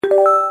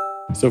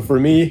So for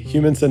me,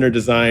 human-centered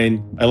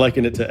design, I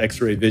liken it to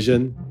X-ray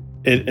vision.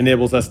 It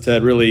enables us to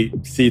really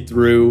see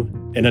through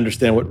and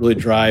understand what really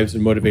drives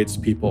and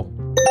motivates people.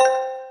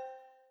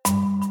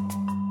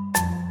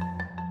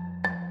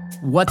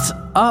 What's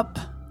up?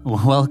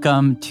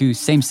 Welcome to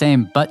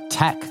Same But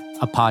Tech,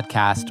 a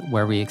podcast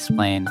where we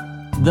explain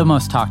the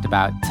most talked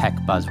about tech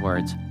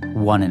buzzwords,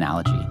 one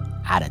analogy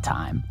at a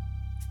time.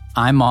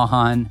 I'm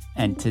Mohan,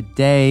 and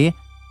today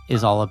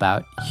is all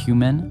about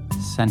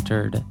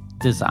human-centered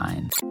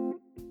design.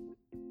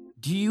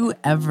 Do you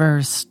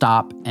ever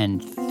stop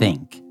and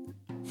think,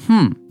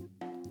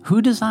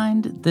 who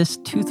designed this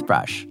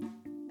toothbrush?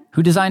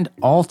 Who designed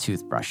all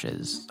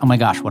toothbrushes? Oh my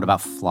gosh, what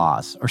about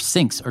flaws, or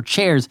sinks, or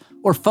chairs,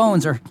 or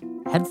phones, or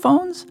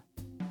headphones?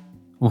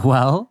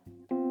 Well,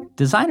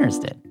 designers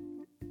did.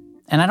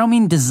 And I don't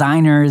mean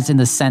designers in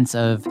the sense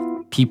of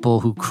people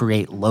who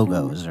create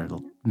logos or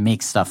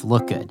make stuff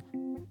look good.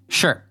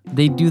 Sure,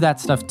 they do that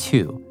stuff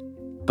too.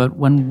 But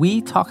when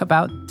we talk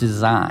about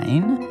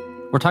design,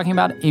 we're talking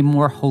about a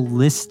more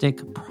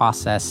holistic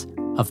process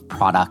of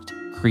product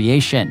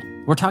creation.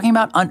 We're talking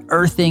about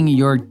unearthing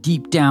your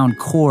deep down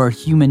core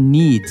human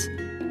needs.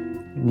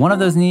 One of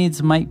those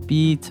needs might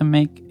be to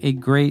make a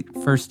great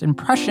first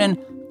impression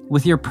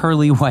with your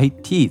pearly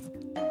white teeth.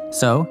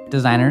 So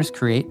designers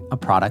create a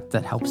product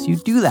that helps you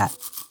do that.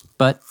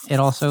 But it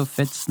also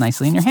fits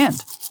nicely in your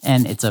hand.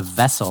 And it's a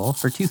vessel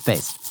for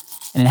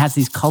toothpaste. And it has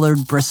these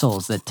colored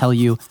bristles that tell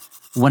you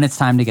when it's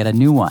time to get a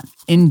new one.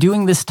 In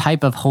doing this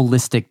type of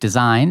holistic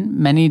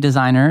design, many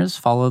designers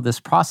follow this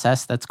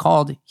process that's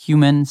called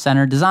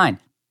human-centered design.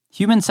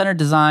 Human-centered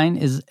design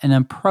is an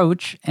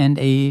approach and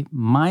a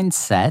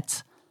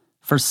mindset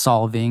for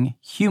solving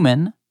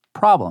human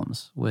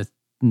problems with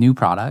new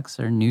products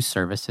or new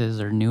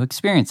services or new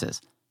experiences.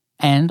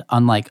 And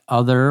unlike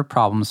other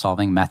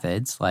problem-solving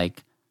methods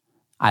like,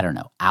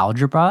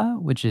 algebra,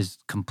 which is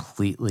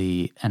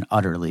completely and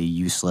utterly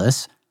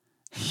useless,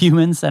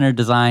 human-centered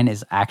design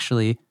is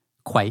actually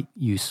quite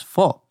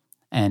useful.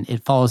 And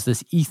it follows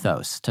this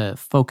ethos to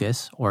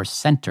focus or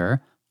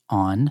center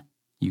on,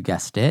 you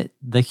guessed it,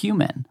 the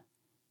human.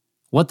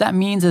 What that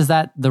means is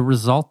that the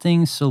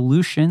resulting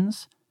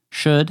solutions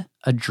should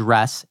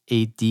address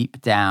a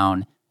deep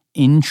down,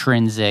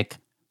 intrinsic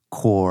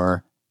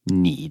core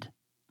need.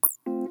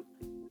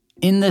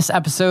 In this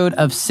episode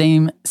of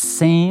Same,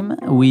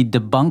 we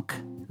debunk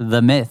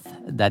the myth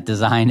that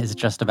design is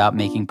just about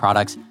making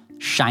products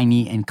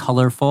shiny and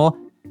colorful.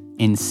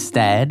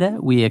 Instead,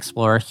 we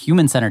explore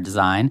human-centered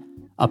design,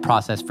 a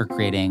process for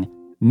creating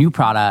new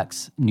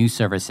products, new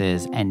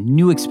services, and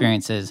new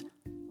experiences,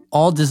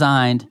 all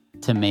designed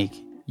to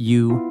make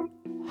you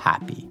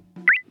happy.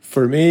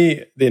 For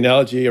me, the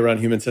analogy around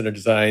human-centered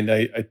design,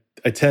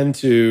 I tend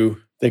to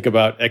think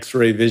about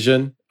X-ray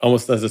vision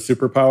almost as a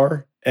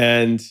superpower.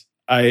 And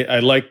I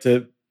like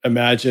to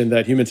imagine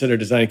that human-centered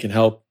design can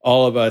help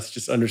all of us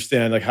just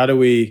understand, how do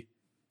we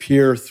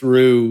peer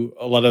through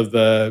a lot of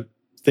the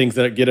things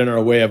that get in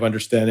our way of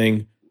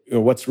understanding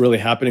what's really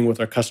happening with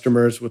our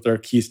customers, with our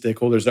key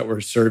stakeholders that we're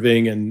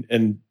serving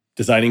and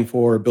designing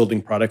for,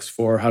 building products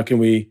for. How can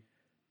we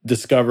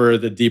discover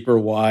the deeper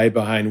why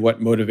behind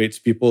what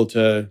motivates people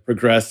to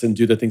progress and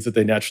do the things that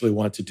they naturally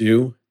want to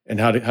do? And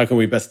how can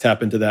we best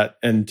tap into that?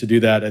 And to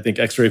do that, I think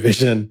X-ray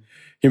vision,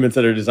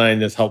 human-centered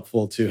design is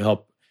helpful to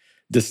help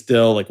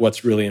distill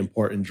what's really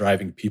important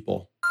driving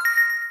people.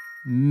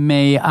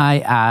 May I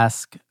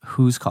ask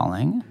who's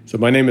calling? So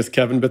my name is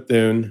Kevin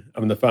Bethune.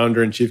 I'm the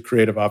founder and chief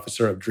creative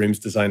officer of Dreams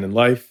Design and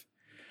Life.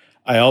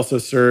 I also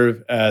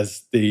serve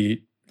as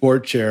the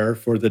board chair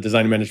for the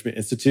Design Management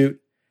Institute,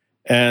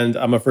 and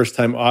I'm a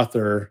first-time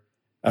author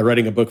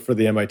writing a book for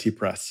the MIT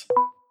Press.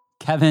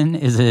 Kevin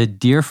is a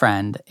dear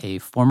friend, a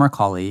former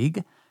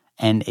colleague,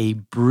 and a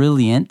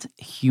brilliant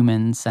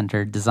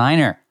human-centered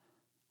designer.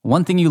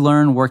 One thing you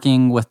learn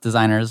working with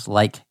designers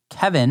like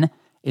Kevin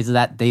is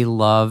that they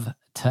love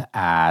to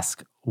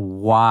ask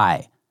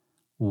why.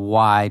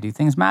 Why do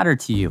things matter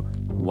to you?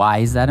 Why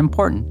is that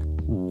important?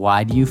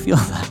 Why do you feel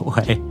that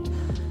way?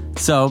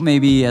 So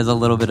maybe as a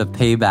little bit of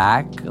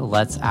payback,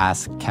 let's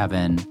ask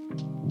Kevin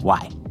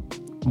why.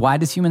 Why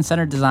does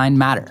human-centered design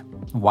matter?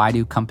 Why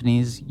do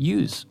companies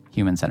use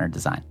human-centered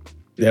design?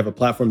 They have a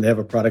platform, they have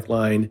a product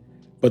line,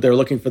 but they're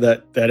looking for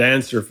that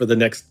answer for the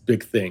next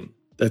big thing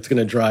that's going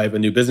to drive a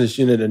new business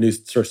unit, a new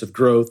source of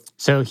growth.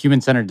 So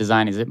human-centered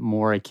design, is it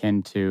more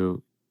akin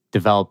to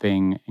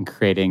developing and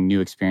creating new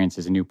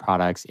experiences and new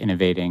products,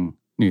 innovating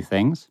new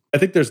things? I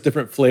think there's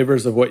different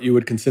flavors of what you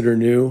would consider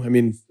new. I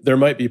mean, there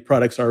might be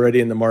products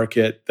already in the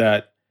market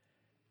that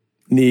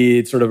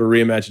need sort of a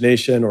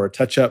reimagination or a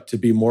touch-up to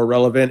be more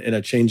relevant in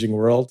a changing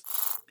world.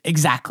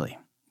 Exactly.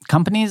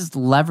 Companies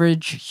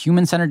leverage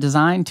human-centered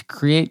design to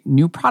create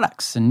new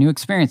products and new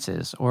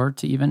experiences, or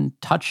to even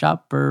touch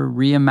up or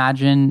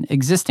reimagine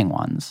existing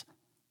ones.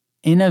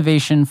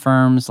 Innovation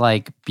firms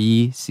like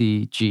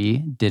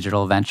BCG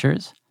Digital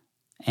Ventures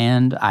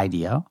and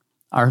IDEO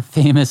are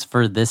famous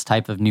for this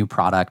type of new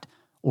product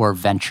or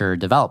venture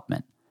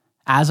development,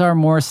 as are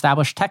more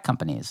established tech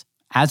companies.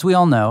 As we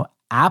all know,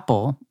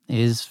 Apple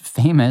is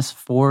famous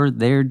for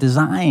their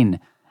design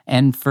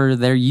and for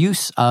their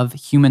use of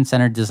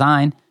human-centered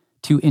design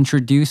to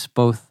introduce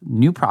both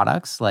new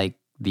products like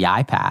the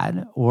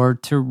iPad or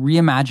to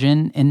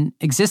reimagine an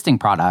existing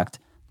product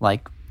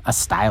like a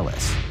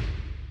stylus.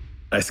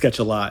 I sketch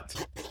a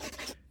lot.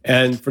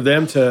 And for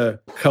them to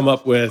come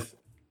up with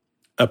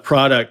a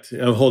product,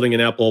 I'm holding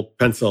an Apple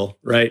Pencil,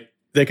 right?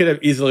 They could have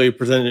easily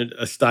presented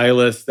a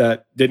stylus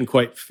that didn't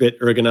quite fit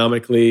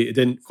ergonomically. It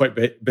didn't quite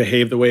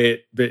behave the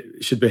way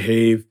it should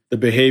behave. The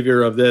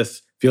behavior of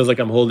this feels like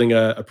I'm holding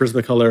a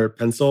Prismacolor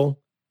pencil.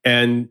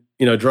 And,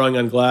 drawing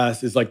on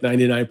glass is like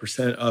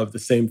 99% of the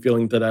same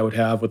feeling that I would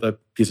have with a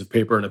piece of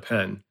paper and a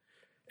pen.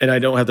 And I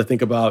don't have to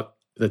think about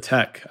the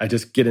tech. I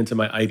just get into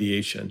my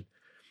ideation.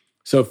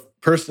 So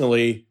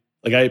personally,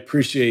 I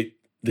appreciate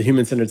the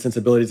human-centered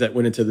sensibilities that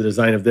went into the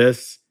design of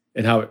this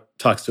and how it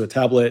talks to a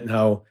tablet and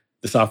how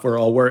the software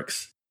all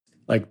works.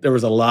 There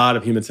was a lot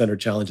of human-centered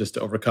challenges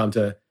to overcome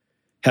to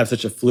have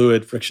such a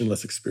fluid,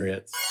 frictionless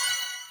experience.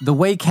 The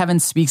way Kevin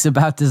speaks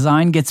about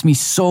design gets me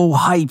so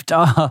hyped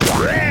up.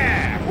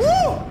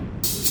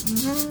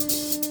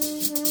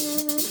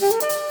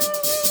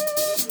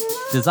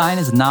 Design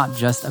is not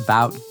just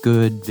about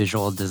good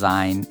visual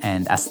design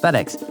and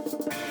aesthetics.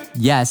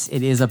 Yes,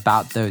 it is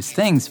about those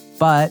things,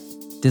 but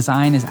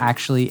design is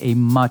actually a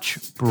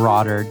much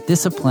broader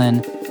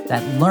discipline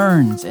that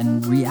learns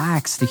and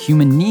reacts to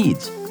human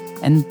needs,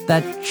 and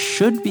that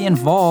should be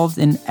involved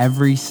in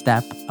every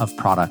step of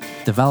product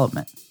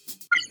development.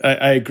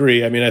 I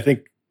agree. I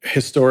think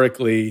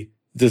historically,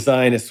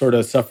 design has sort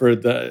of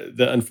suffered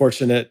the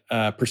unfortunate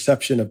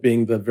perception of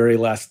being the very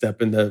last step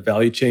in the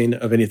value chain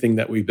of anything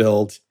that we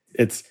build.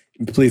 It's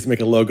please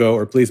make a logo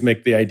or please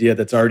make the idea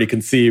that's already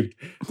conceived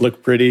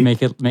look pretty.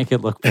 Make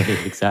it look pretty,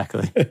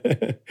 exactly.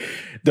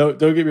 Don't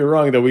get me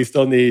wrong, though. We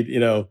still need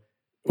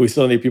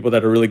people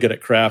that are really good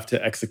at craft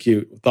to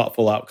execute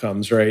thoughtful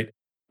outcomes, right?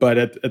 But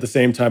at the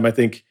same time, I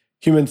think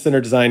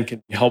human-centered design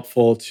can be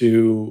helpful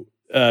to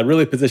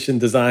really position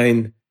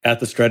design at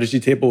the strategy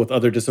table with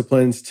other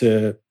disciplines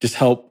to just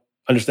help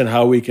understand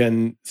how we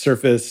can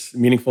surface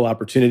meaningful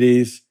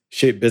opportunities,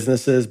 shape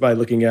businesses by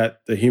looking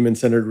at the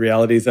human-centered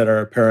realities that are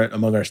apparent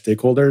among our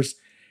stakeholders,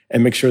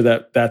 and make sure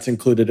that that's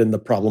included in the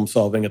problem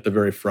solving at the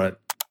very front.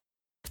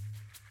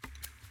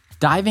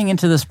 Diving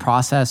into this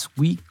process,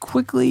 we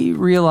quickly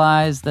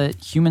realize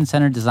that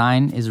human-centered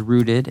design is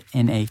rooted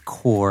in a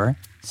core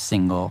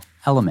single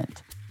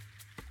element: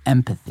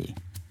 empathy.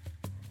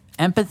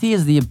 Empathy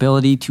is the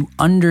ability to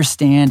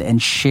understand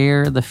and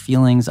share the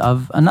feelings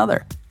of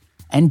another.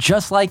 And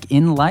just like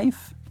in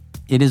life,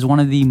 it is one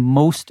of the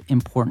most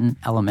important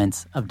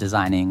elements of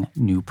designing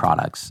new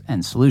products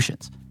and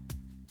solutions.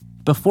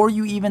 Before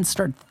you even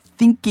start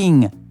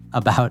thinking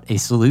about a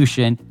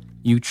solution,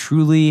 you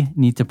truly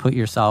need to put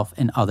yourself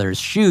in others'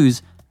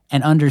 shoes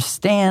and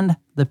understand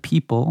the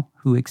people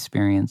who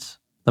experience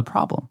the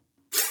problem.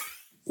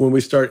 When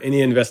we start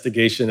any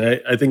investigation,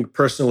 I think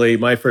personally,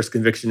 my first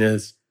conviction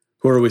is,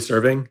 who are we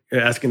serving?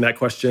 Asking that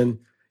question.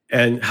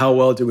 And how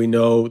well do we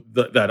know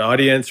that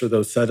audience or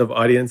those set of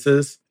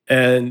audiences?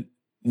 And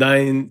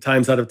 9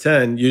 times out of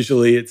 10,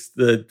 usually it's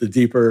the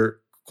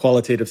deeper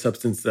qualitative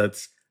substance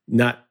that's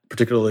not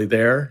particularly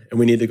there, and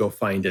we need to go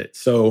find it.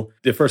 So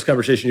the first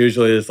conversation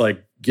usually is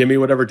give me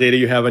whatever data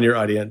you have on your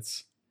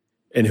audience,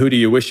 and who do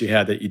you wish you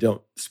had that you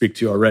don't speak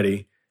to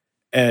already?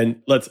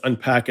 And let's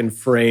unpack and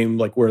frame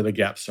where the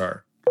gaps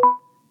are.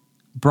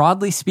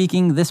 Broadly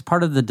speaking, this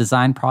part of the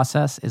design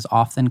process is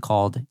often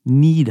called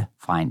need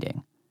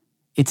finding.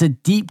 It's a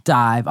deep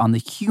dive on the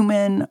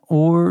human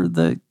or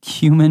the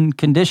human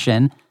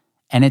condition,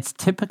 and it's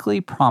typically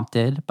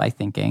prompted by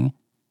thinking,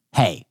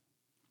 hey,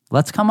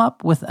 let's come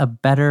up with a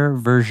better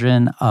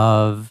version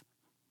of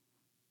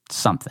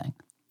something.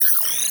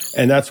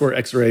 And that's where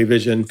X-ray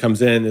vision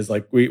comes in, is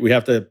we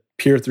have to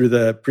peer through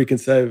the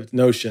preconceived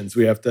notions.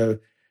 We have to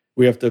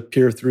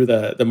peer through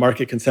the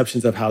market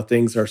conceptions of how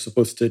things are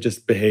supposed to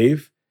just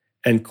behave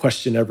and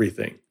question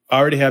everything. I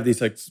already have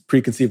these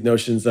preconceived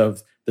notions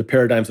of the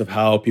paradigms of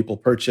how people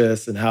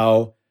purchase and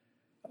how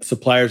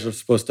suppliers are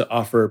supposed to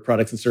offer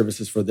products and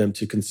services for them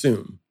to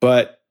consume.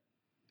 But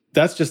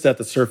that's just at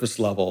the surface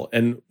level.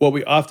 And what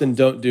we often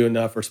don't do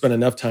enough or spend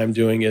enough time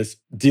doing is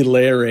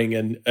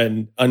delayering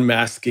and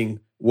unmasking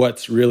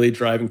what's really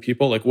driving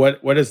people.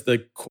 What is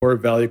the core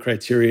value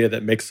criteria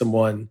that makes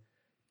someone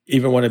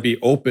even want to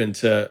be open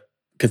to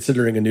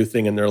considering a new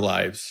thing in their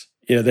lives?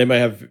 They might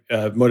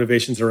have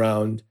motivations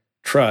around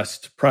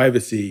trust,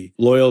 privacy,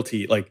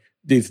 loyalty,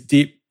 these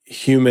deep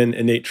human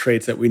innate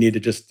traits that we need to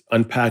just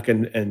unpack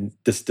and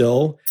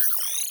distill.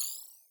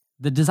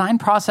 The design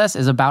process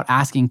is about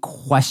asking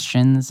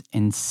questions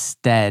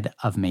instead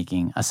of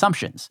making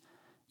assumptions.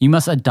 You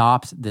must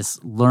adopt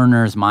this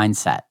learner's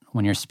mindset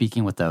when you're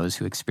speaking with those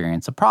who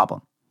experience a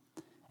problem.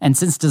 And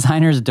since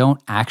designers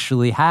don't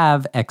actually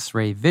have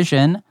X-ray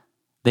vision,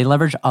 they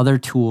leverage other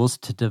tools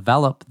to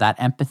develop that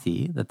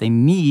empathy that they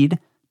need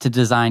to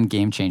design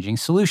game-changing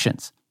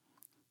solutions.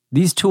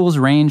 These tools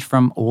range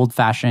from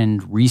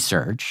old-fashioned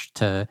research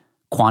to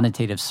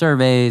quantitative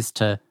surveys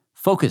to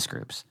focus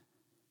groups.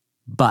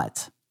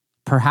 But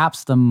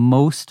perhaps the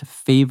most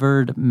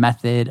favored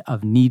method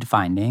of need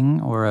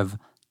finding or of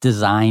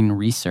design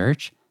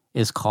research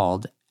is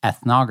called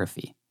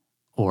ethnography,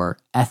 or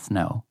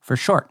ethno for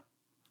short.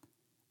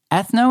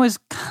 Ethno is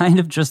kind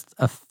of just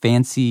a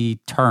fancy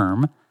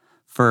term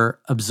for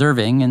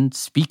observing and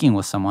speaking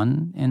with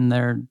someone in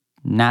their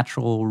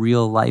natural,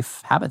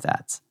 real-life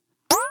habitats.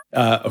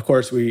 Of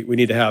course, we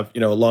need to have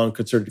a long,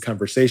 concerted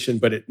conversation,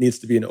 but it needs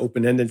to be an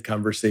open-ended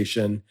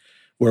conversation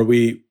where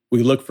we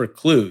look for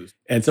clues.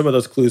 And some of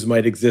those clues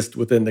might exist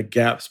within the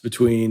gaps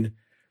between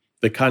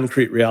the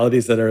concrete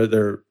realities that are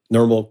their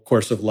normal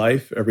course of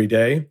life every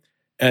day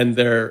and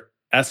their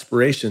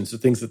aspirations, the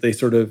things that they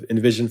sort of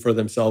envision for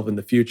themselves in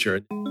the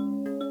future.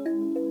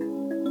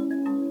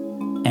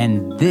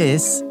 And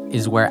this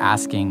is where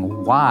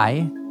asking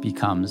why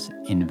becomes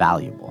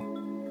invaluable.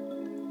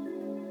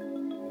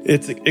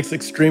 It's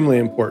extremely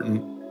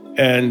important.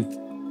 And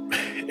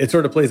it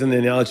sort of plays in the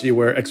analogy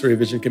where X-ray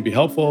vision can be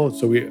helpful.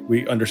 So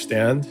we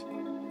understand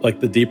like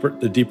the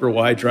deeper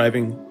why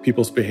driving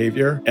people's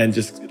behavior, and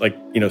just like,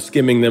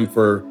 skimming them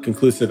for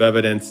conclusive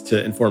evidence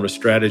to inform a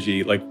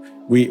strategy. Like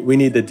we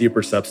need the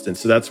deeper substance.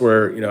 So that's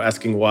where,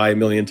 asking why a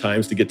million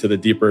times to get to the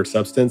deeper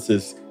substance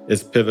is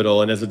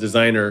pivotal. And as a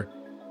designer,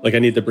 like I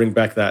need to bring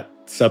back that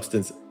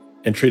substance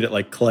and treat it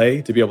like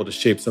clay to be able to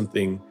shape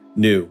something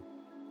new.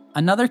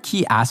 Another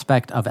key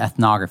aspect of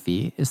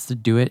ethnography is to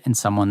do it in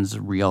someone's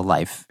real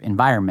life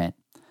environment,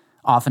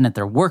 often at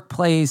their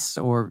workplace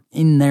or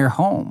in their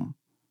home.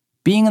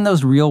 Being in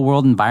those real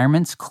world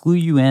environments clue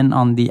you in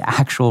on the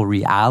actual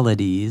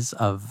realities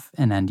of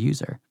an end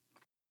user.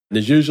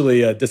 There's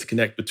usually a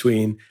disconnect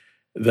between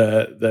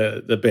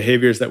the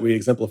behaviors that we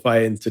exemplify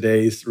in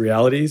today's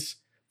realities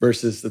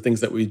versus the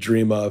things that we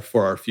dream of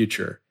for our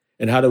future.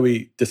 And how do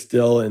we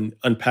distill and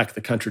unpack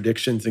the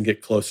contradictions and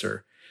get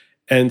closer?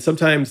 And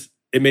sometimes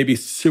it may be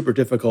super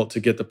difficult to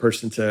get the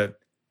person to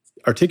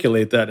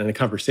articulate that in a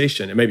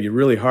conversation. It may be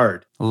really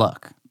hard.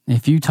 Look,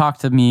 if you talk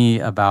to me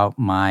about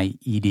my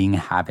eating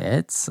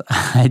habits,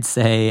 I'd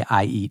say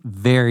I eat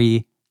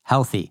very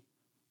healthy.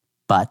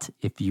 But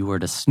if you were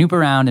to snoop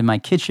around in my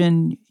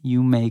kitchen,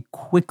 you may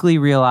quickly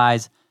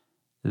realize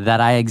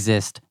that I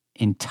exist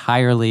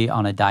entirely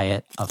on a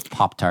diet of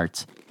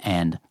Pop-Tarts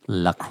and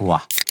La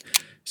Croix.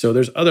 So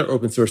there's other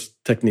open source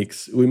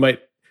techniques. We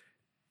might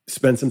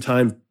spend some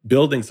time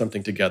building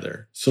something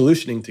together,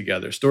 solutioning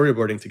together,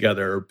 storyboarding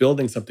together, or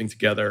building something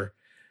together,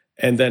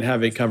 and then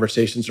having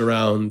conversations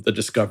around the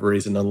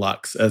discoveries and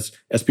unlocks as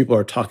people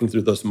are talking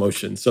through those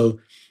motions. So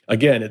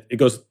again, it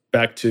goes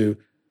back to,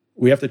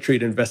 we have to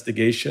treat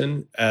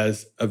investigation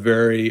as a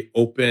very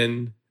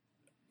open,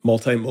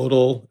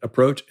 multimodal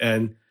approach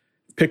and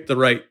pick the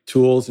right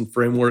tools and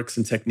frameworks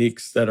and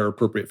techniques that are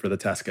appropriate for the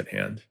task at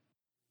hand.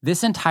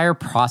 This entire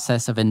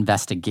process of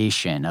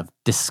investigation, of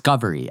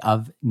discovery,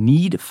 of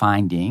need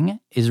finding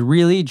is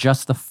really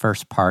just the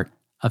first part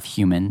of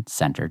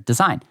human-centered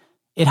design.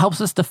 It helps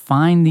us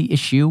define the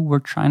issue we're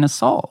trying to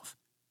solve.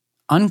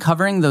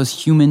 Uncovering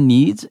those human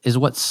needs is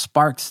what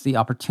sparks the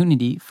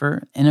opportunity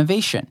for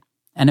innovation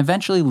and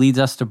eventually leads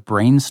us to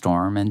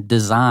brainstorm and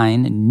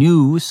design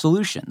new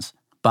solutions.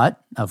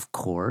 But, of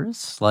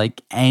course,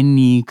 like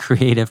any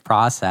creative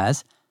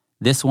process,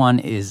 this one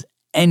is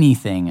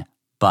anything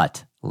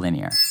but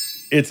linear.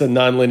 It's a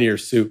nonlinear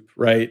soup,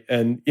 right?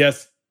 And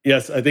yes,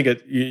 I think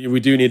we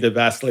do need to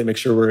vacillate, make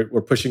sure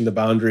we're pushing the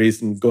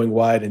boundaries and going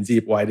wide and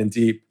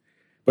deep,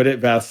 but it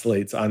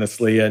vacillates,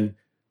 honestly. And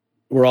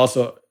we're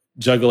also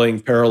juggling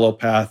parallel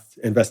path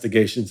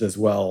investigations as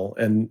well.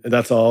 And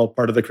that's all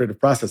part of the creative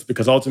process,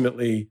 because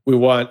ultimately we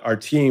want our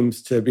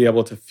teams to be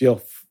able to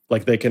feel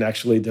like they can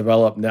actually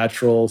develop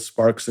natural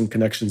sparks and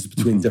connections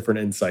between different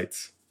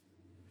insights.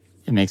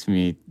 It makes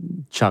me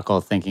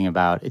chuckle thinking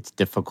about it's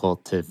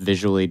difficult to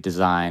visually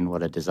design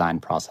what a design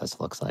process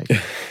looks like.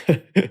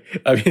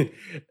 I mean,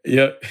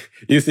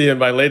 you see in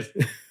my late...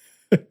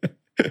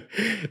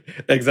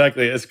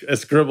 Exactly. A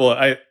scribble.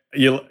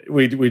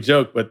 We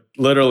joke, but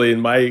literally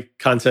in my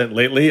content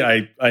lately,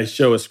 I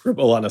show a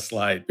scribble on a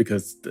slide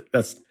because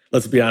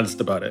let's be honest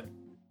about it.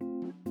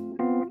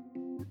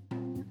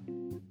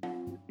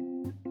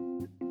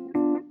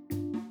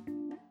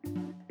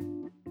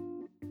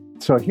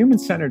 So a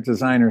human-centered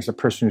designer is a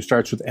person who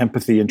starts with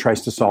empathy and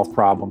tries to solve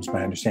problems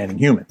by understanding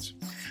humans.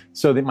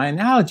 So my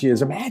analogy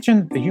is,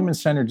 imagine a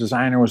human-centered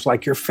designer was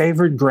like your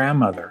favorite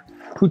grandmother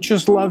who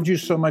just loved you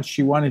so much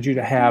she wanted you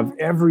to have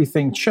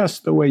everything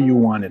just the way you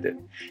wanted it.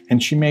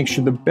 And she makes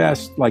you the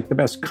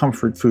best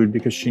comfort food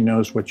because she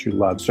knows what you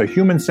love. So a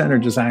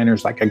human-centered designer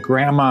is like a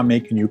grandma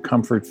making you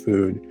comfort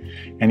food,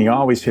 and he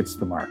always hits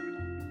the mark.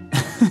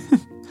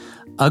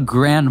 A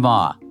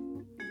grandma.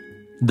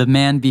 The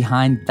man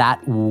behind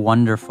that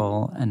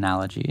wonderful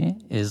analogy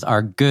is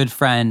our good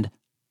friend,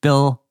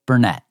 Bill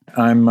Burnett.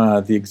 I'm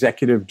the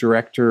executive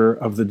director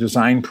of the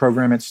design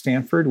program at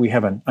Stanford. We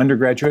have an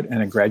undergraduate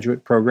and a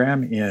graduate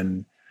program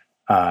in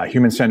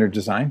human-centered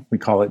design. We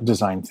call it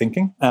design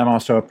thinking. I'm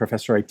also a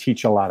professor. I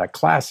teach a lot of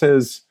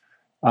classes.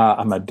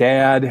 I'm a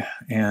dad,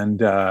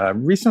 and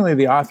recently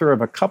the author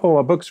of a couple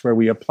of books where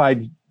we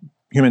applied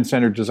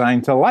human-centered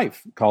design to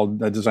life called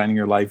Designing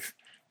Your Life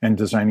and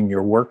Designing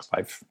Your Work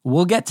Life.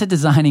 We'll get to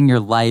designing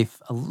your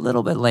life a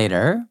little bit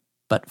later,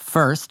 but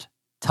first,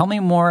 tell me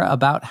more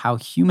about how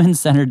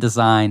human-centered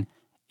design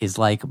is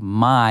like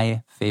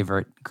my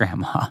favorite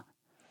grandma.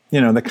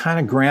 The kind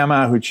of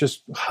grandma who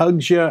just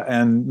hugs you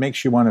and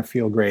makes you want to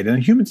feel great. And a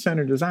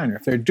human-centered designer,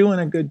 if they're doing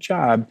a good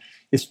job,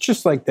 it's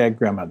just like that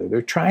grandmother.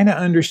 They're trying to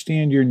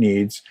understand your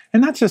needs,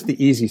 and not just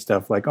the easy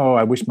stuff like, oh,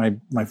 I wish my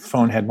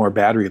phone had more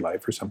battery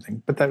life or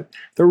something, but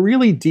the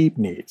really deep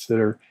needs that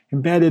are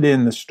embedded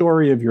in the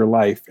story of your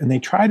life. And they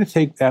try to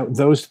take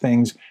those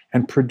things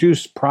and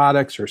produce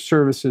products or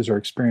services or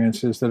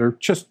experiences that are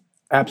just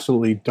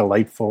absolutely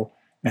delightful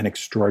and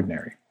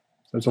extraordinary.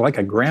 So it's like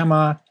a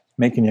grandma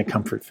making you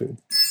comfort food.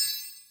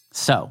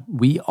 So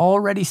we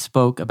already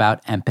spoke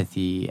about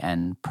empathy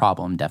and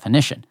problem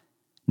definition.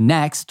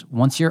 Next,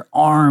 once you're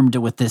armed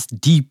with this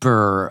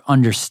deeper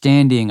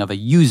understanding of a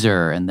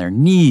user and their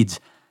needs,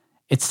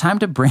 it's time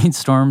to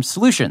brainstorm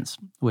solutions,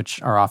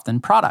 which are often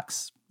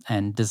products,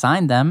 and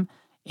design them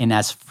in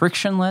as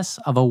frictionless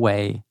of a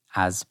way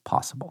as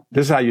possible.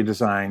 This is how you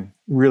design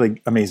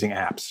really amazing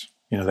apps.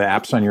 The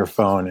apps on your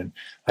phone, and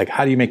like,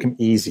 how do you make them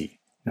easy?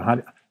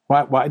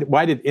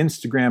 Why did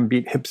Instagram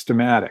beat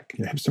Hipstamatic?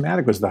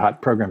 Hipstamatic was the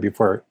hot program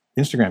before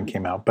Instagram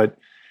came out, but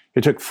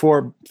it took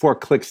four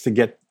clicks to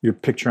get your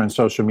picture on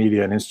social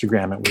media, and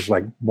Instagram, it was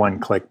like one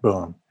click,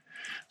 boom.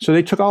 So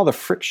they took all the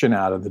friction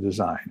out of the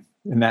design,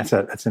 and that's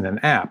in an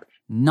app.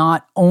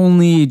 Not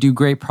only do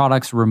great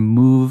products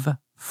remove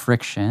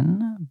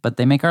friction, but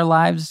they make our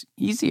lives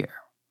easier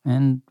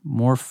and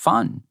more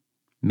fun,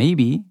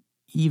 maybe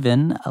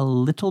even a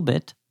little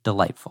bit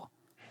delightful.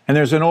 And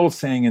there's an old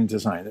saying in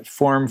design that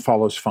form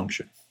follows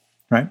function,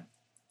 right?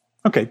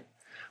 Okay,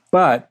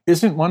 but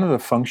isn't one of the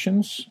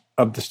functions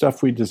of the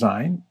stuff we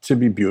design to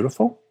be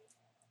beautiful?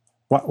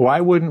 Why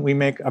wouldn't we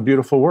make a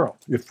beautiful world?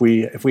 If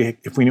we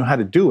knew how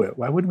to do it,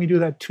 why wouldn't we do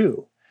that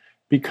too?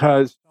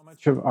 Because so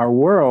much of our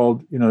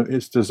world,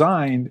 is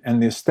designed,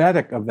 and the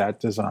aesthetic of that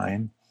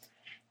design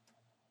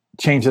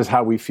changes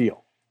how we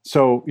feel.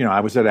 So,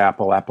 I was at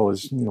Apple. Apple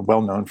is,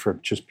 well known for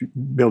just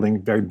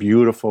building very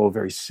beautiful,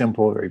 very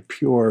simple, very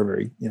pure,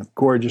 very,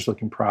 gorgeous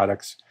looking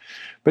products.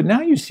 But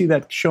now you see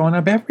that showing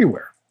up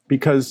everywhere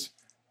because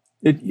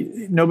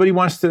nobody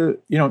wants to,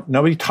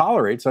 nobody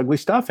tolerates ugly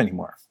stuff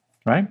anymore,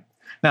 right?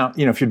 Now,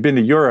 if you've been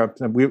to Europe,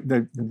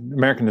 the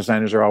American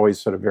designers are always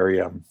sort of very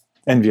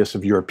envious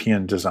of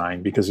European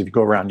design, because if you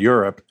go around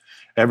Europe,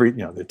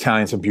 the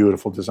Italians have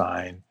beautiful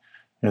design,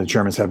 the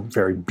Germans have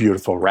very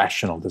beautiful,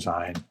 rational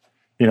design.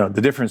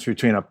 The difference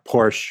between a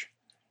Porsche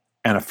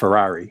and a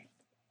Ferrari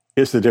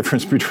is the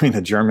difference between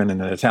a German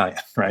and an Italian,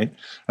 right?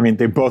 I mean,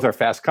 they both are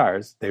fast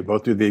cars. They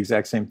both do the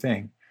exact same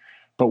thing.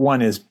 But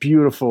one is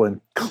beautiful and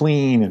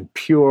clean and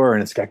pure,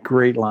 and it's got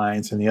great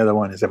lines, and the other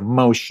one is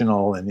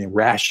emotional and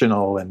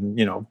irrational and,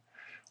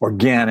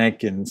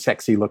 organic and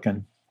sexy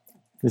looking.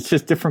 It's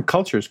just different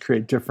cultures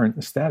create different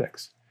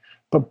aesthetics.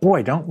 But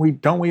boy, don't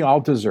we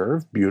all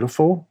deserve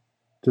beautiful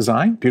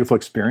design, beautiful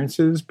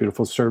experiences,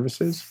 beautiful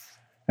services,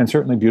 and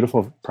certainly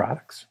beautiful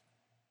products.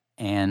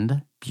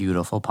 And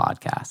beautiful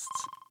podcasts.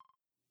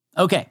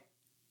 Okay,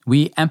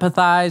 we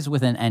empathize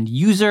with an end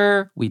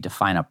user, we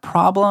define a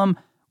problem,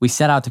 we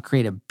set out to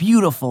create a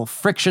beautiful,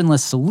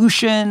 frictionless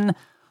solution.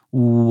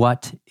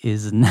 What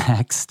is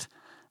next?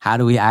 How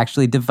do we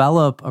actually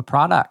develop a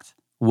product?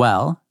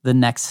 Well, the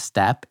next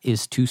step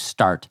is to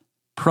start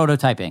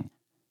prototyping.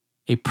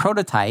 A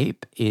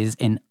prototype is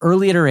an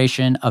early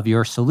iteration of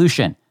your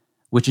solution,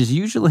 which is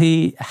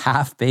usually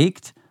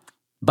half-baked,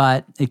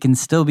 but it can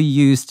still be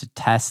used to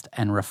test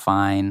and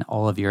refine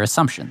all of your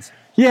assumptions.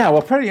 Yeah,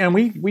 well,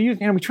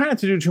 we try not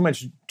to do too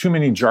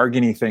many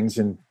jargony things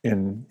in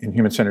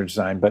human-centered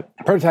design, but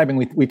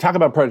prototyping, we talk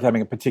about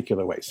prototyping in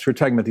particular ways. So we're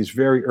talking about these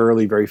very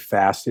early, very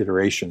fast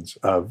iterations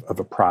of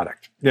a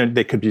product.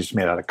 They could be just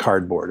made out of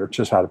cardboard or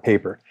just out of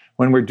paper.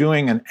 When we're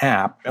doing an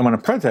app, and when I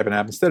prototype an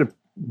app, instead of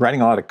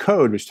writing a lot of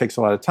code, which takes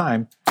a lot of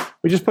time,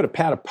 we just put a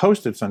pad of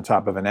Post-its on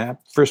top of an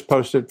app. First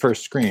Post-it,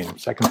 first screen.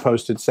 Second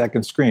Post-it,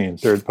 second screen.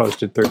 Third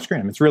Post-it, third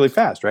screen. It's really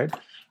fast, right?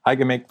 I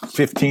can make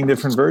 15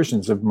 different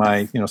versions of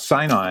my,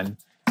 sign-on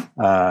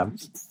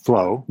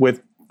flow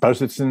with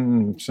Post-its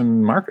and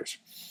some markers.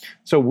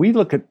 So we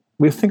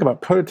think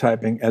about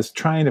prototyping as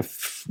trying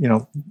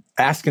to,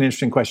 ask an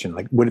interesting question,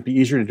 like, would it be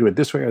easier to do it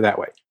this way or that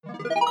way?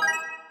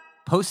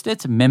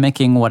 Post-its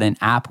mimicking what an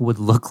app would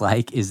look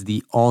like is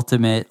the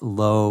ultimate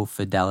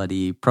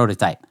low-fidelity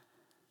prototype,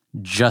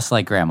 just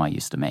like Grandma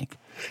used to make.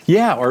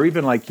 Yeah, or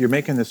even like you're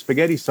making the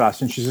spaghetti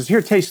sauce and she says,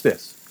 here, taste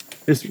this.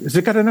 Is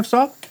it got enough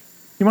salt?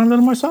 You want a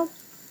little more salt?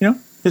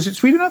 Is it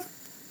sweet enough?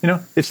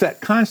 It's that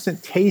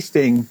constant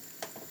tasting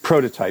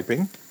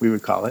prototyping, we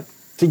would call it,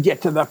 to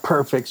get to the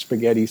perfect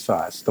spaghetti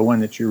sauce, the one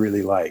that you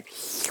really like.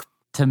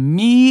 To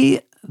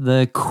me,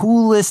 the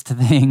coolest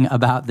thing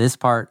about this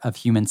part of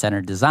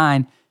human-centered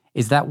design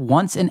is that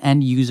once an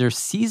end user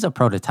sees a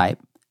prototype,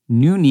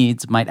 new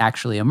needs might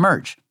actually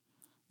emerge.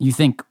 You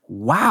think,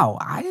 wow,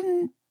 I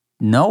didn't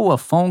know a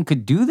phone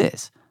could do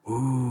this.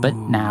 But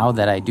now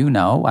that I do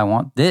know, I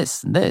want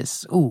this and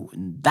this,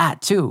 and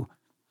that too.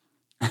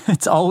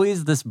 It's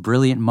always this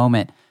brilliant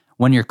moment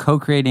when you're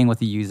co-creating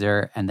with a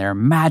user and they're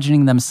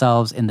imagining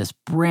themselves in this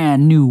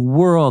brand new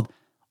world,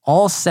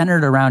 all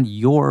centered around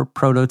your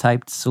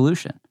prototyped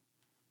solution.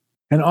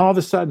 And all of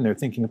a sudden, they're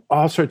thinking of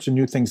all sorts of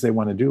new things they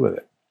want to do with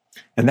it.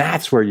 And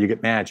that's where you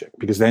get magic,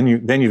 because then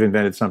you've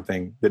invented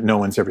something that no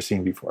one's ever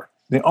seen before.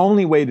 The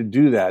only way to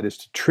do that is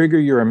to trigger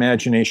your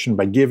imagination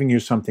by giving you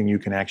something you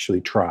can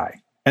actually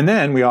try. And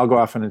then we all go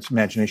off on this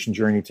imagination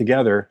journey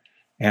together,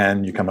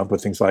 and you come up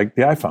with things like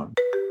the iPhone.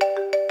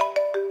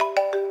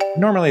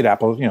 Normally at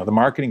Apple, the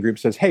marketing group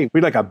says, hey,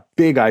 we'd like a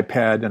big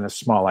iPad and a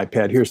small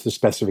iPad. Here's the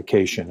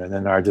specification. And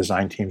then our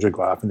design teams would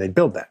go off and they'd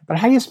build that. But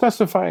how do you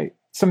specify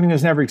something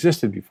that's never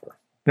existed before?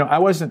 I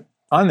wasn't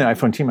on the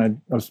iPhone team. I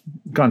was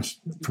gone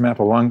from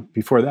Apple long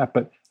before that.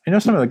 But I know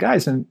some of the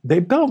guys, and they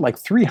built like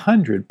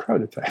 300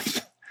 prototypes.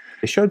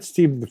 They showed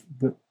Steve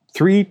the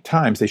 3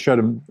 times. They showed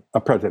him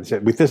a prototype. They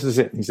said, this is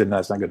it. And he said, no,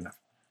 it's not good enough.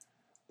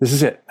 This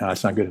is it. No,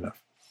 it's not good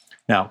enough.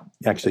 Now,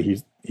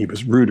 actually, he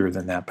was ruder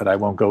than that, but I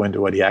won't go into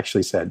what he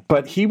actually said.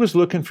 But he was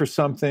looking for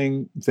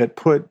something that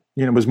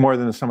was more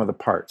than the sum of the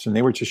parts, and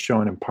they were just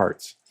showing him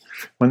parts.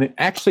 When they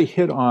actually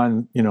hit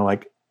on,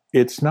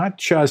 it's not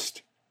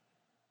just,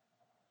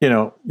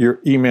 your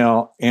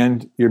email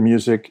and your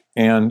music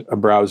and a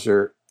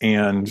browser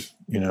and,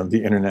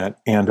 the internet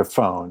and a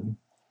phone,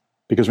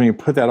 because when you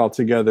put that all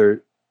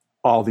together,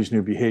 all these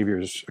new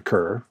behaviors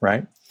occur,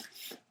 right?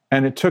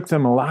 And it took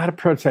them a lot of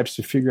prototypes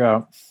to figure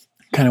out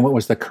kind of what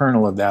was the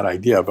kernel of that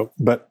idea.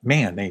 But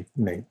man, they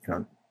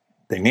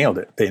nailed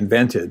it. They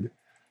invented,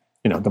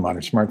 the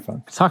modern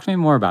smartphone. Talk to me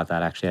more about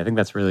that, actually. I think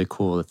that's really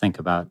cool to think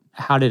about.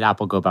 How did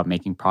Apple go about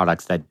making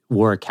products that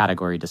were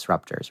category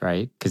disruptors,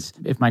 right? Because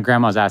if my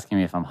grandma's asking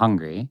me if I'm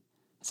hungry,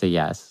 I say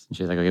yes. And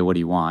she's like, okay, what do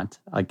you want?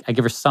 I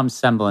give her some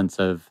semblance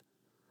of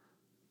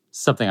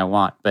something I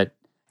want, but...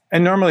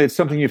 And normally it's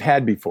something you've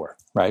had before,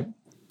 right?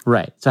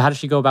 Right. So how does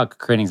she go about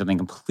creating something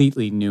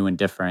completely new and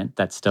different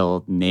that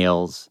still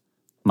nails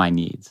my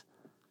needs?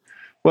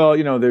 Well,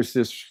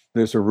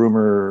 there's a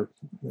rumor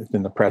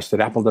in the press that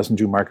Apple doesn't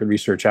do market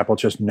research. Apple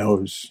just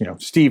knows,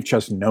 Steve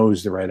just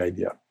knows the right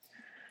idea.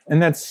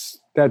 And that's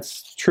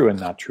true and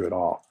not true at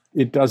all.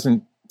 It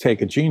doesn't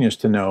take a genius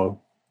to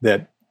know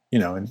that,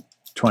 in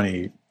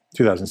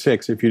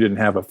 2006, if you didn't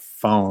have a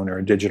phone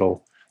or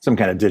some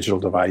kind of digital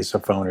device, a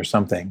phone or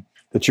something,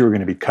 that you were going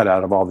to be cut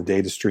out of all the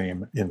data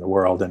stream in the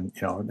world. And,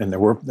 and there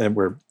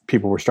were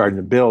people were starting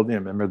to build,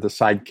 remember the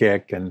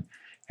Sidekick and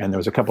there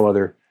was a couple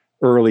other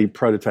early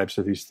prototypes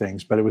of these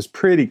things, but it was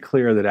pretty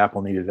clear that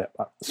Apple needed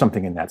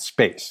something in that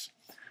space.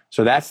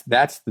 So that's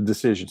the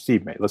decision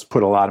Steve made. Let's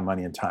put a lot of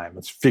money and time.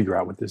 Let's figure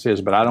out what this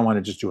is, but I don't want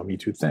to just do a Me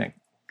Too thing.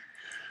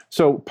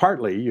 So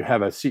partly you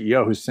have a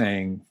CEO who's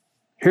saying,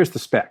 here's the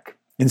spec,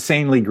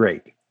 insanely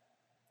great.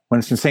 When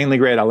it's insanely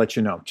great, I'll let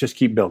you know. Just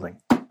keep building,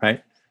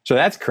 right? So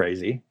that's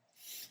crazy.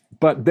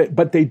 But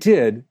they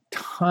did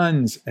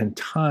tons and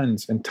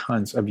tons and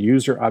tons of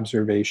user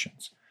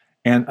observations.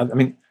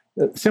 And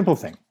simple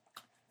thing.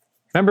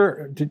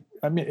 Remember,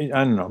 I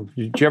don't know,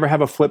 did you ever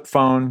have a flip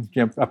phone?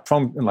 A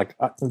phone,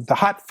 the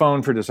hot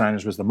phone for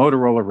designers was the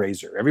Motorola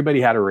Razr. Everybody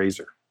had a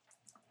Razr,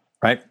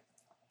 right?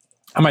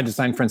 My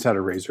design friends had a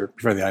Razr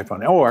before the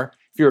iPhone. Or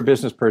if you're a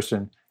business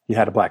person, you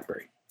had a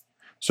BlackBerry.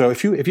 So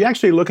if you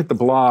actually look at the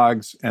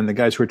blogs and the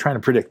guys who are trying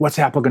to predict what's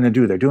Apple going to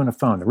do, they're doing a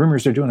phone. The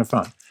rumors they're doing a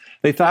phone.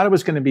 They thought it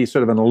was going to be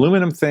sort of an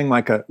aluminum thing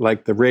like the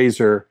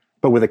Razr,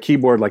 but with a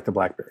keyboard like the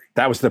BlackBerry.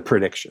 That was the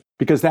prediction.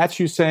 Because that's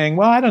you saying,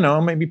 well, I don't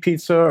know, maybe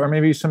pizza or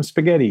maybe some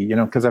spaghetti,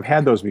 because I've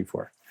had those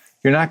before.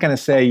 You're not going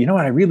to say, you know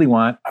what I really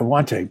want? I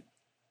want a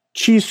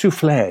cheese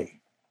souffle. I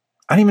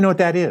don't even know what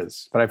that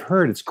is, but I've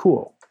heard it's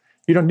cool.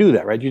 You don't do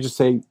that, right? You just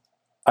say,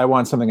 I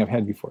want something I've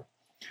had before.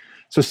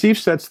 So Steve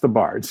sets the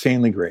bar,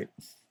 insanely great.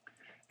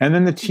 And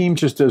then the team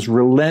just does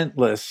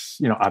relentless,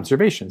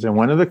 observations. And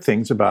one of the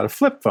things about a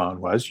flip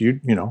phone was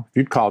you'd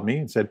called me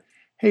and said,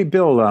 hey,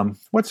 Bill,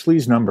 what's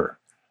Lee's number?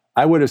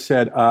 I would have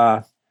said,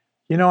 I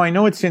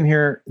know it's in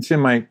here. It's in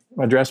my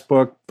address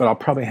book, but I'll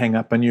probably hang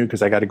up on you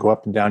because I got to go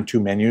up and down 2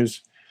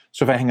 menus.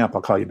 So if I hang up,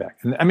 I'll call you back.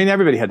 And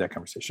everybody had that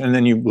conversation. And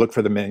then you look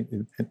for the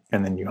menu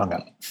and then you hung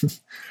up.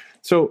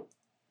 So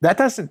that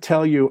doesn't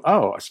tell you,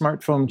 a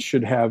smartphone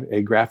should have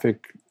a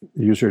graphic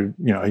user,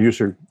 a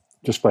user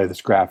display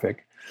that's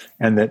graphic,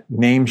 and that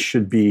names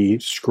should be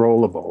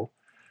scrollable.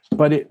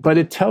 But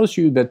it tells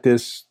you that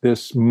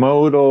this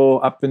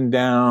modal up and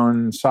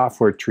down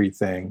software tree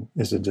thing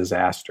is a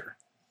disaster.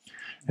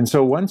 And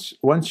so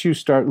once you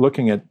start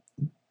looking at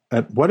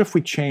what if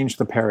we change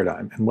the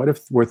paradigm, and what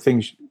if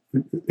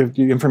if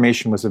the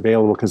information was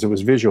available because it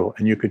was visual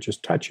and you could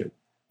just touch it,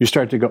 you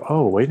start to go,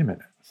 oh, wait a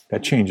minute,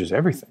 that changes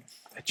everything.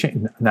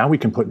 Now we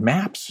can put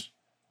maps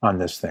on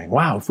this thing.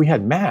 Wow, if we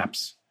had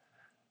maps,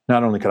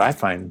 not only could I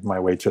find my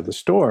way to the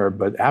store,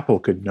 but Apple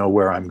could know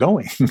where I'm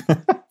going.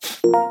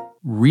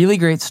 Really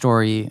great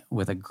story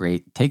with a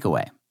great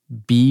takeaway.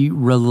 Be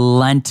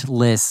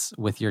relentless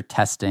with your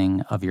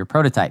testing of your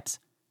prototypes.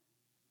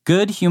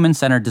 Good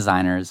human-centered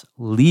designers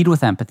lead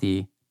with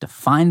empathy,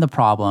 define the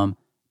problem,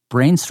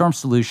 brainstorm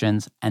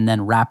solutions, and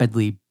then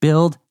rapidly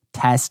build,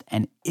 test,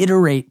 and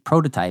iterate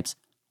prototypes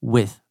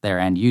with their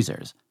end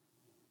users.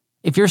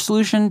 If your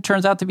solution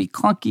turns out to be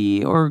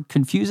clunky or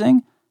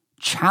confusing,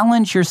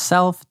 challenge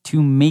yourself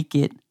to make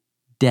it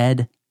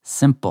dead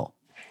simple.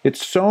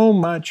 It's so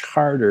much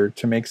harder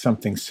to make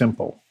something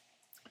simple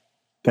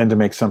than to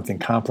make something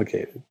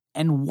complicated.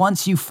 And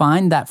once you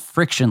find that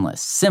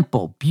frictionless,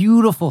 simple,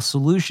 beautiful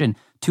solution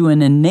to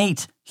an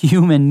innate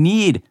human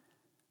need,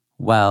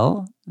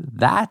 well,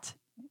 that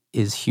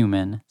is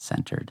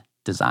human-centered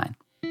design.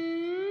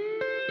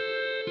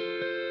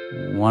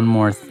 One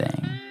more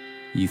thing.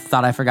 You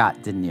thought I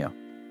forgot, didn't you?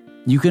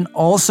 You can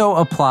also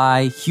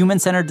apply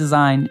human-centered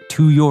design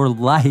to your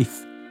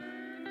life.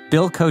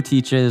 Bill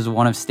co-teaches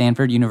one of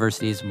Stanford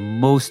University's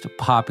most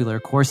popular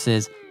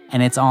courses,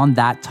 and it's on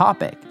that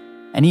topic.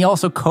 And he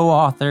also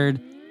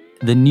co-authored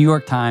the New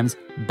York Times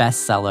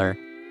bestseller,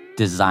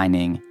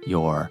 Designing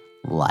Your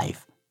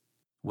Life.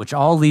 Which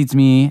all leads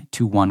me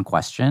to one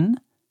question.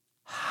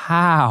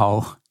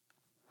 How?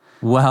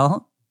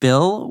 Well,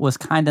 Bill was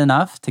kind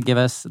enough to give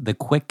us the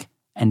quick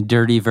and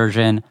dirty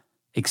version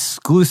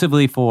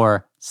exclusively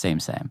for Same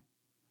Same.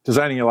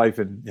 Designing your life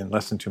in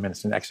less than 2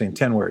 minutes, and actually in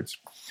 10 words.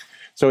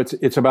 So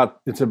it's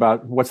about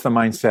what's the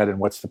mindset and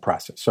what's the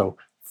process. So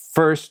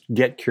first,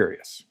 get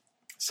curious.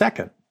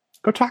 Second,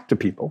 go talk to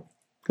people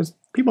because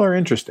people are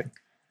interesting.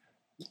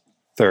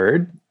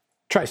 Third,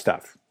 try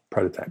stuff,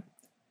 prototype.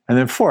 And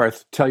then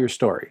fourth, tell your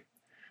story.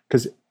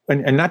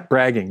 And not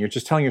bragging, you're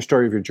just telling your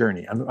story of your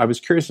journey. I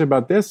was curious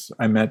about this.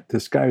 I met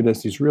this guy who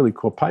does these really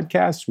cool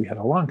podcasts. We had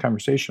a long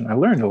conversation. I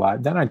learned a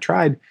lot. Then I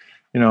tried,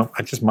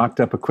 I just mocked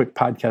up a quick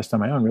podcast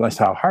on my own, realized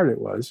how hard it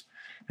was.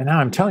 And now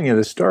I'm telling you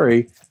this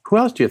story. Who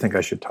else do you think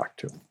I should talk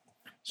to?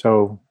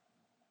 So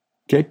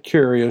get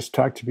curious,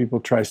 talk to people,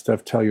 try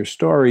stuff, tell your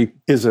story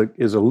is a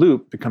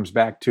loop that comes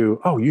back to,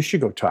 oh, you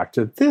should go talk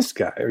to this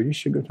guy, or you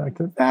should go talk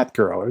to that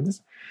girl, or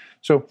this.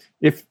 So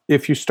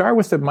if you start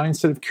with the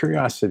mindset of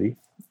curiosity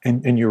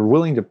and you're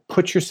willing to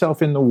put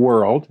yourself in the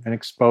world and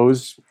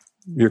expose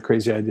your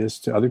crazy ideas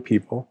to other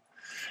people,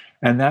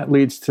 and that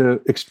leads to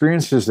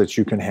experiences that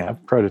you can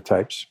have,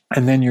 prototypes,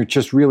 and then you're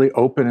just really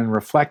open and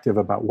reflective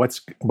about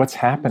what's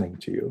happening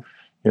to you,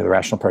 the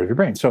rational part of your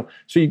brain. So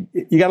you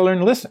got to learn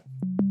to listen.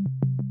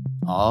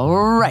 All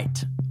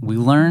right. We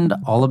learned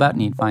all about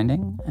need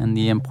finding and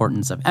the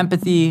importance of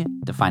empathy,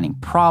 defining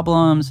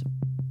problems,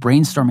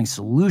 brainstorming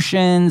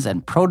solutions,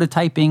 and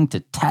prototyping to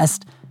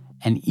test,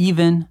 and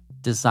even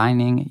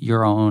designing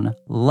your own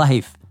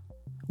life.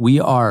 We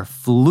are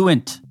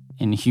fluent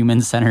in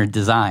human-centered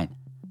design.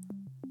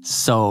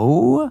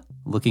 So,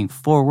 looking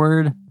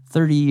forward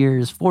 30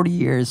 years, 40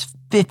 years,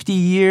 50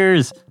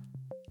 years,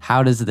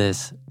 how does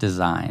this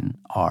design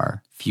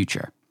our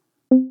future?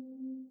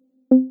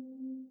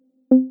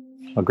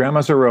 Well,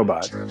 grandma's a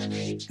robot.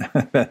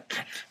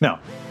 No.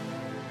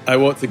 I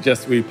won't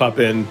suggest we pop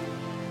in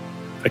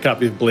a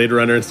copy of Blade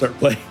Runner and start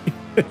playing.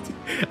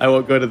 I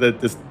won't go to the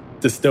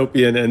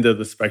dystopian end of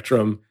the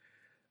spectrum.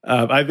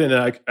 I've been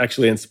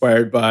actually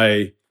inspired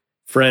by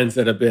friends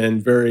that have been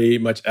very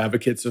much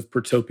advocates of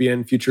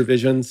protopian future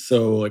visions.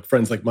 So like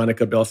friends like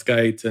Monica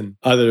Belskite and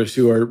others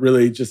who are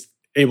really just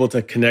able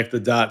to connect the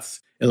dots.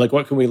 And like,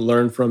 what can we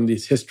learn from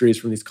these histories,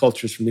 from these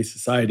cultures, from these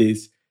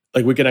societies?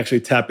 Like we can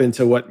actually tap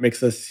into what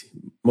makes us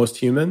most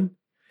human.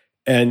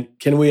 And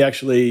can we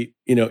actually,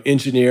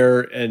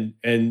 engineer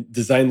and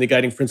design the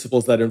guiding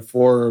principles that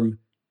inform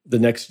the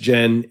next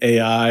gen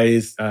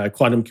AIs,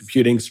 quantum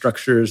computing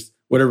structures,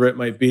 whatever it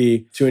might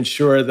be, to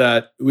ensure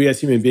that we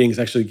as human beings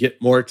actually get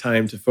more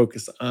time to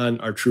focus on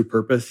our true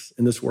purpose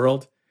in this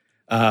world,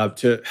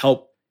 to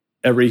help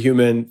every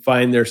human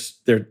find their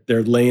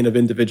lane of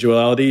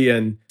individuality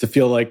and to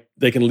feel like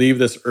they can leave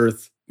this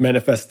earth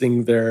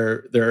manifesting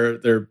their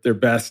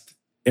best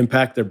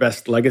impact, their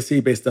best legacy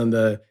based on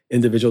the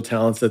individual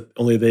talents that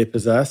only they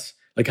possess.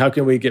 Like, how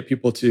can we get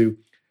people to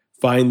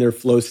find their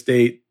flow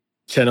state,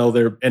 channel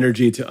their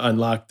energy to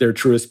unlock their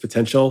truest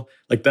potential?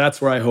 Like,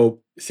 that's where I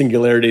hope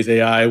Singularity's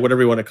AI,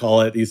 whatever you want to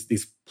call it,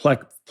 these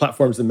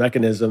platforms and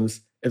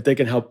mechanisms, if they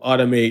can help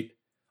automate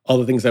all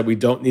the things that we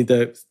don't need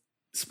to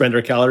spend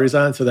our calories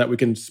on, so that we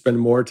can spend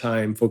more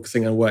time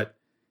focusing on what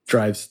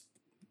drives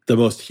the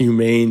most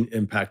humane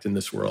impact in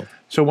this world.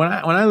 So when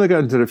I look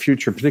out into the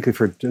future, particularly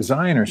for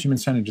designers,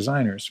 human-centered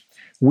designers,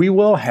 we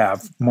will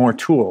have more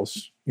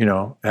tools,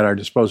 at our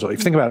disposal. If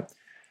you think about it,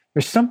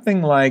 there's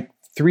something like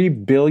 3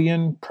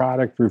 billion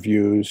product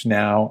reviews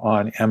now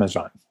on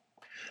Amazon.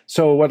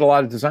 So what a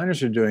lot of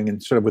designers are doing,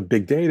 and sort of with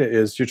big data,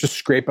 is you just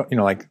scrape up,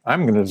 like,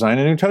 I'm going to design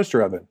a new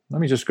toaster oven.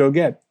 Let me just go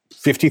get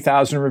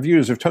 50,000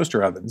 reviews of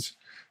toaster ovens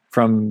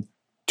from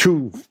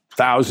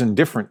 2,000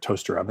 different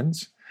toaster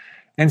ovens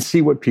and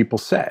see what people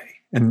say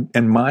and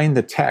mine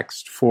the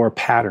text for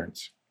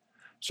patterns.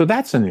 So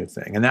that's a new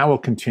thing, and that will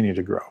continue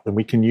to grow. And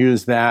we can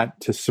use that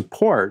to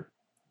support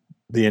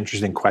the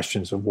interesting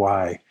questions of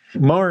why.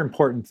 More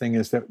important thing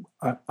is that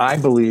I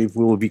believe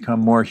we will become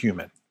more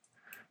human.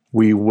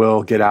 We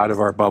will get out of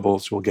our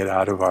bubbles. We'll get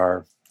out of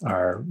our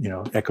our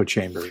echo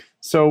chamber.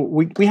 So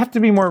we have to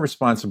be more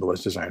responsible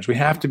as designers. We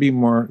have to be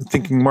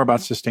thinking more about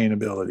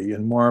sustainability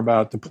and more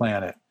about the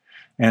planet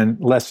and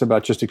less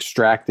about just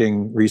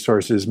extracting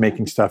resources,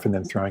 making stuff, and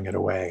then throwing it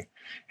away.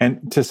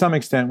 And to some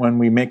extent, when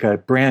we make a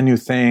brand new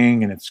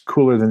thing and it's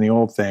cooler than the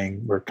old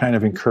thing, we're kind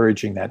of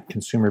encouraging that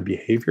consumer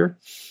behavior.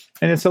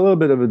 And it's a little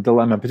bit of a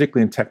dilemma,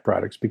 particularly in tech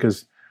products,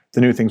 because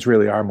the new things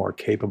really are more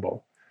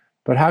capable.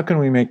 But how can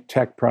we make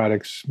tech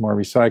products more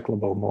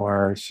recyclable,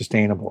 more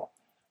sustainable?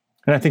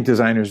 And I think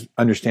designers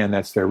understand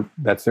that's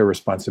their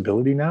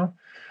responsibility now.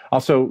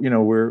 Also,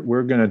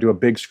 we're going to do a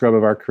big scrub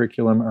of our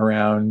curriculum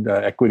around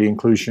equity,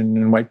 inclusion,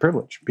 and white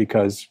privilege,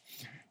 because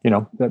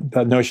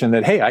that notion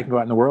that, hey, I can go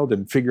out in the world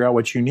and figure out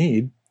what you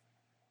need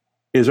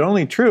is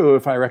only true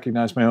if I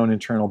recognize my own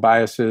internal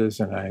biases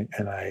and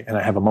I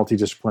have a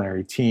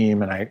multidisciplinary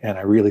team and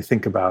I really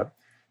think about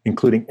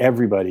including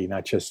everybody,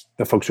 not just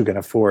the folks who can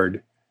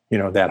afford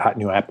that hot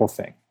new Apple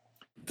thing.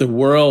 The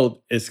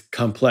world is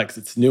complex.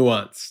 It's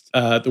nuanced.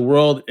 The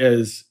world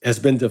has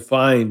been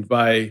defined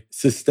by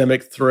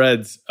systemic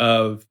threads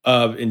of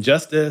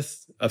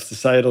injustice, of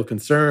societal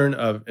concern,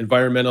 of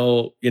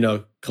environmental,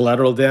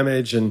 collateral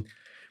damage, and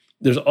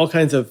there's all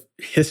kinds of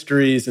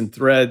histories and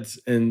threads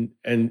and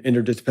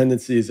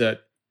interdependencies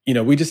that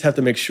we just have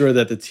to make sure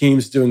that the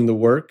teams doing the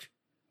work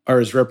are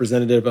as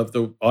representative of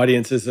the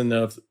audiences and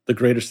of the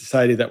greater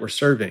society that we're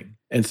serving.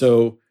 And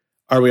so,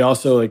 are we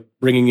also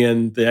bringing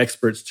in the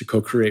experts to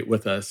co-create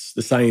with us,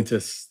 the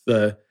scientists,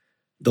 the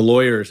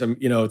lawyers?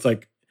 It's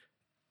like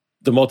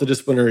the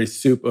multidisciplinary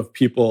soup of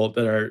people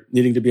that are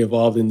needing to be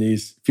involved in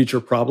these future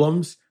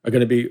problems are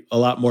going to be a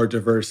lot more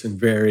diverse and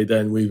varied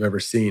than we've ever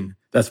seen.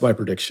 That's my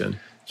prediction.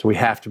 So we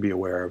have to be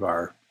aware of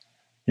our,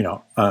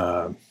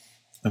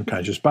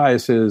 unconscious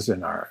biases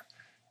and our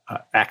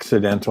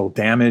accidental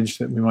damage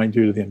that we might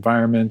do to the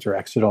environment or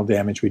accidental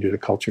damage we do to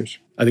cultures.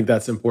 I think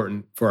that's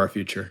important for our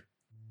future.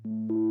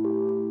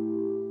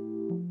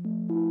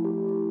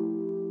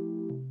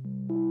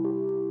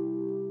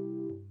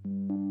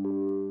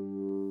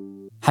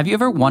 Have you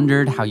ever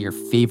wondered how your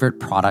favorite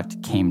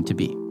product came to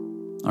be?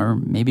 Or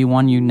maybe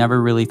one you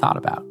never really thought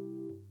about?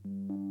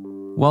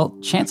 Well,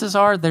 chances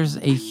are there's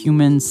a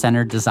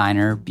human-centered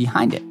designer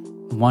behind it,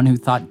 one who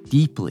thought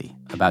deeply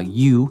about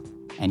you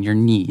and your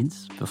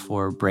needs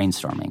before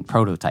brainstorming,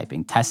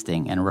 prototyping,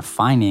 testing, and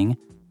refining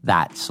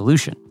that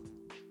solution.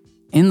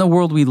 In the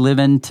world we live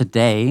in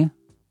today,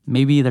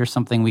 maybe there's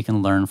something we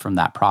can learn from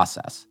that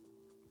process.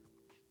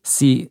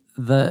 See,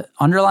 the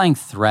underlying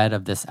thread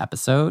of this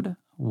episode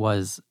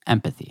was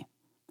empathy.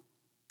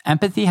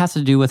 Empathy has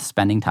to do with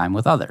spending time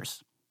with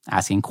others,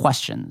 asking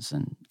questions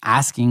and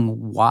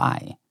asking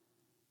why.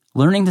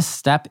 Learning to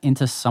step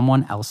into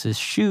someone else's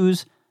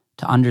shoes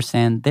to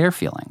understand their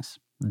feelings,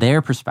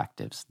 their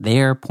perspectives,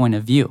 their point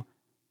of view.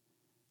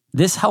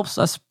 This helps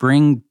us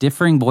bring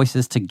differing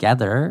voices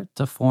together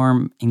to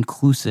form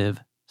inclusive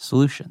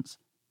solutions.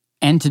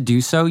 And to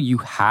do so, you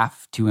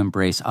have to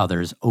embrace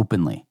others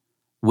openly,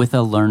 with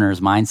a learner's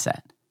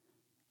mindset.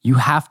 You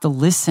have to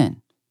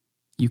listen.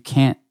 You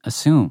can't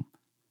assume.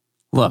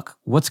 Look,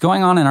 what's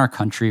going on in our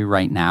country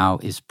right now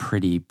is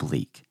pretty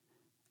bleak.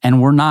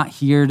 And we're not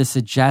here to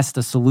suggest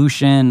a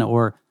solution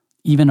or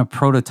even a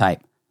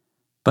prototype,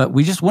 but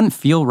we just wouldn't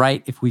feel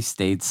right if we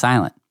stayed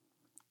silent.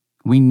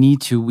 We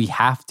need to, we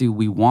have to,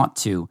 we want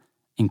to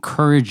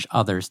encourage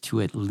others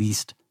to at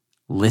least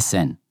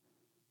listen,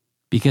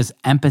 because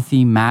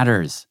empathy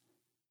matters.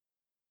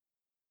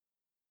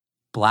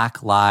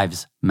 Black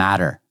lives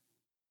matter.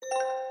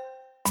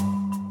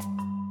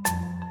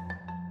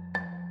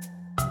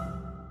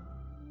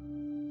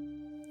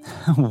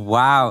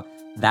 Wow,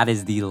 that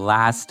is the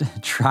last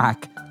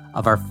track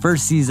of our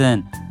first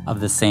season of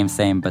the Same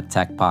Same But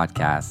Tech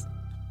podcast.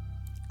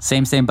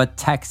 Same Same But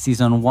Tech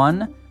Season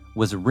 1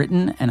 was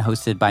written and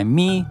hosted by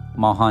me,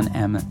 Mahan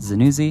M.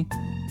 Zanuzzi,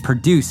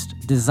 produced,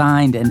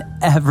 designed, and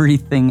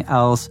everything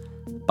else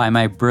by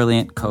my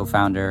brilliant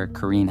co-founder,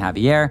 Karine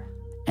Javier,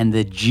 and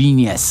the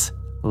genius,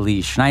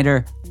 Lee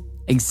Schneider,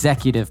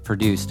 executive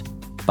produced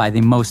by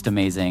the most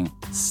amazing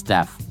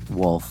Steph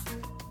Wolf.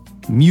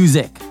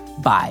 Music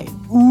by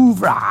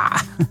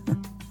Ouvra.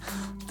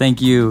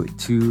 Thank you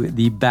to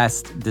the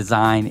best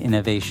design,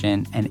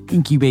 innovation, and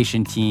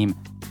incubation team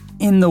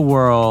in the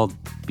world,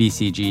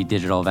 BCG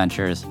Digital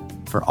Ventures,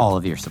 for all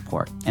of your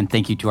support. And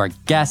thank you to our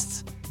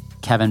guests,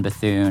 Kevin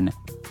Bethune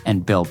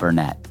and Bill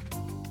Burnett.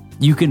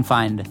 You can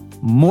find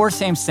more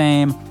Same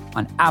Same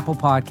on Apple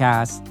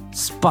Podcasts,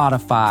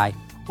 Spotify,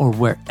 or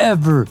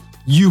wherever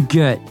you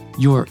get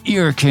your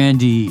ear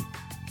candy.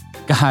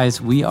 Guys,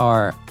 we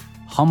are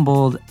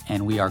humbled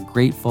and we are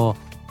grateful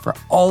for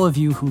all of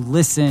you who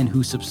listen,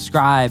 who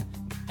subscribe,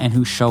 and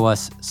who show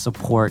us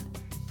support.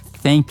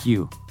 Thank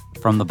you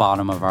from the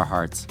bottom of our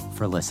hearts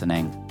for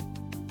listening.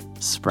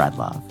 Spread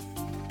love.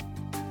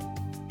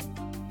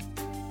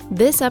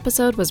 This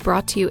episode was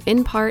brought to you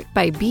in part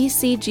by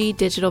BCG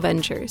Digital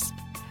Ventures.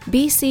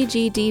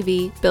 BCG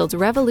DV builds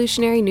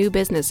revolutionary new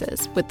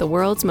businesses with the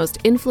world's most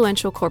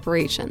influential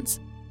corporations.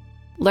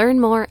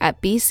 Learn more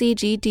at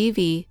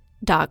bcgdv.com.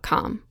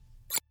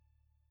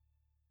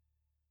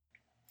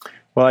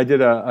 Well, I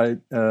did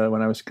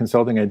when I was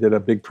consulting, I did a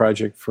big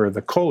project for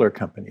the Kohler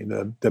Company,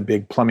 the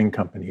big plumbing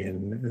company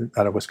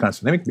out of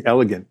Wisconsin. They make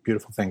elegant,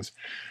 beautiful things.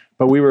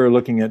 But we were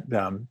looking at,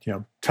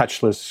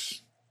 touchless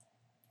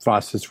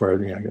faucets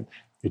where, you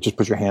just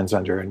put your hands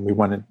under, and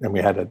we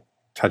had a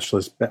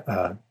touchless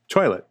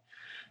toilet.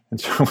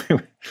 And so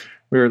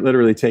we were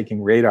literally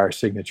taking radar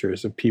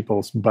signatures of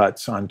people's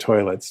butts on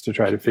toilets to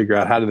try to figure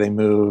out how do they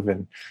move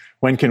and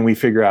when can we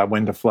figure out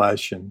when to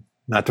flush and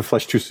not to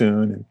flush too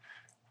soon. And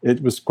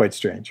it was quite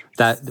strange.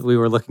 That we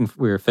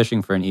were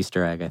fishing for an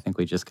Easter egg. I think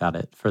we just got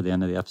it for the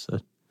end of the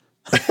episode.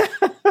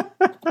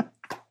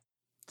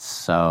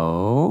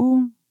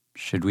 So,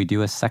 should we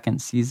do a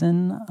second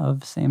season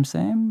of Same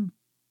Same?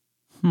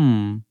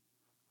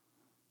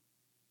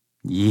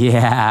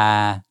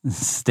 Yeah,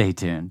 stay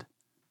tuned.